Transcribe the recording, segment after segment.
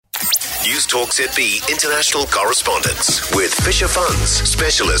News Talk ZB international correspondence with Fisher Funds,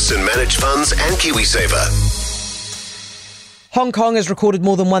 specialists in managed funds and KiwiSaver. Hong Kong has recorded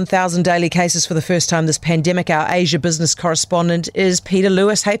more than 1,000 daily cases for the first time this pandemic. Our Asia business correspondent is Peter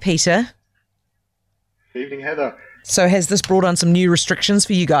Lewis. Hey, Peter. Good evening, Heather. So has this brought on some new restrictions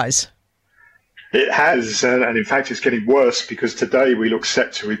for you guys? It has, and in fact it's getting worse because today we look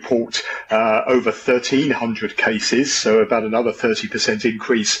set to report over 1,300 cases, so about another 30%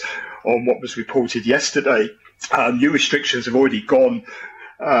 increase on what was reported yesterday. New restrictions have already gone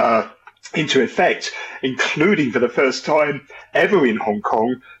into effect, including for the first time ever in Hong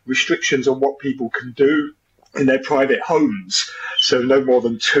Kong, restrictions on what people can do in their private homes. So no more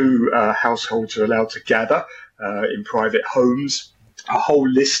than two households are allowed to gather in private homes. A whole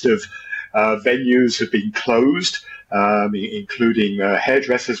list of venues have been closed, including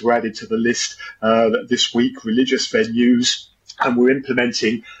hairdressers were added to the list this week, religious venues, and we're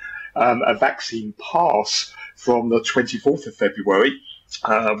implementing a vaccine pass from the 24th of February,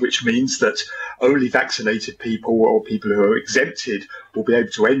 which means that only vaccinated people or people who are exempted will be able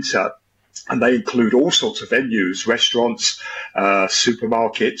to enter. And they include all sorts of venues, restaurants,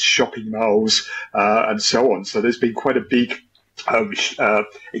 supermarkets, shopping malls, and so on. So there's been quite a big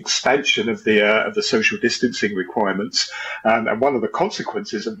expansion of the social distancing requirements. And one of the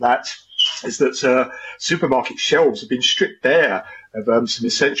consequences of that is that supermarket shelves have been stripped bare of some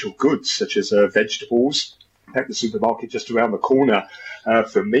essential goods, such as vegetables. In fact, the supermarket just around the corner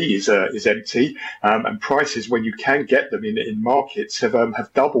from me is empty, and prices, when you can get them in markets,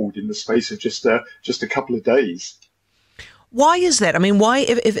 have doubled in the space of just a couple of days. Why is that? I mean, why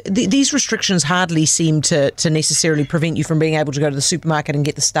if these restrictions hardly seem to necessarily prevent you from being able to go to the supermarket and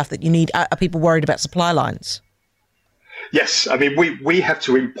get the stuff that you need? Are people worried about supply lines? Yes, I mean we have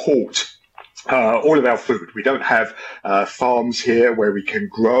to import all of our food. We don't have farms here where we can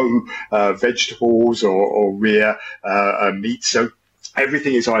grow vegetables or rear meat. So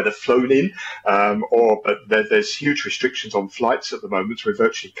everything is either flown in but there's huge restrictions on flights at the moment. We're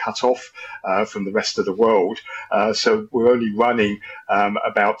virtually cut off from the rest of the world. So we're only running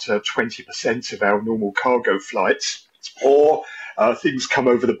about 20% of our normal cargo flights, or things come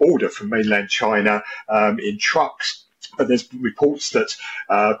over the border from mainland China in trucks. But there's reports that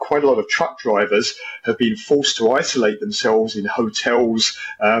quite a lot of truck drivers have been forced to isolate themselves in hotels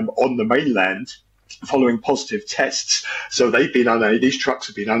on the mainland following positive tests. So these trucks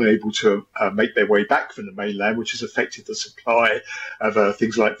have been unable to make their way back from the mainland, which has affected the supply of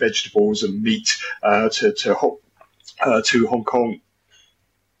things like vegetables and meat to Hong Kong.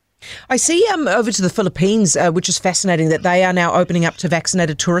 I see over to the Philippines, which is fascinating, that they are now opening up to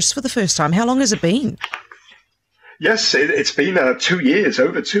vaccinated tourists for the first time. How long has it been? Yes, it's been over 2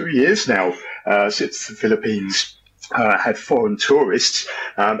 years now since the Philippines had foreign tourists,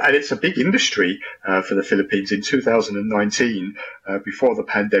 and it's a big industry for the Philippines. In 2019, before the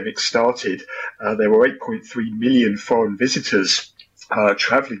pandemic started, there were 8.3 million foreign visitors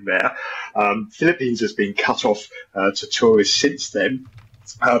travelling there. Philippines has been cut off to tourists since then,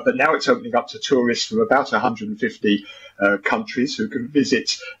 but now it's opening up to tourists from about 150 countries who can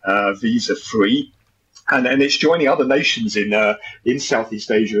visit visa-free. And it's joining other nations in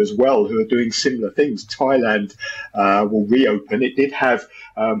Southeast Asia as well who are doing similar things. Thailand will reopen. It did have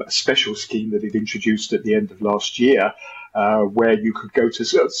a special scheme that it introduced at the end of last year, where you could go to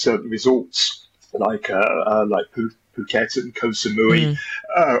certain resorts like Phuket and Koh Samui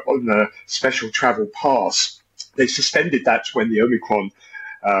on a special travel pass. They suspended that when the Omicron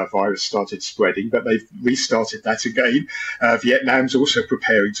virus started spreading, but they've restarted that again. Vietnam's also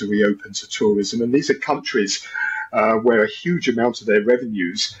preparing to reopen to tourism, and these are countries where a huge amount of their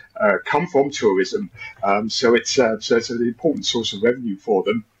revenues come from tourism. So it's an important source of revenue for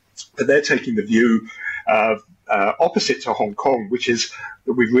them. But they're taking the view opposite to Hong Kong, which is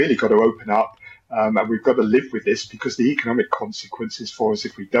that we've really got to open up. And we've got to live with this because the economic consequences for us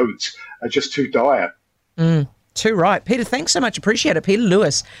if we don't are just too dire. Too right. Peter, thanks so much. Appreciate it. Peter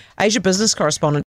Lewis, Asia business correspondent.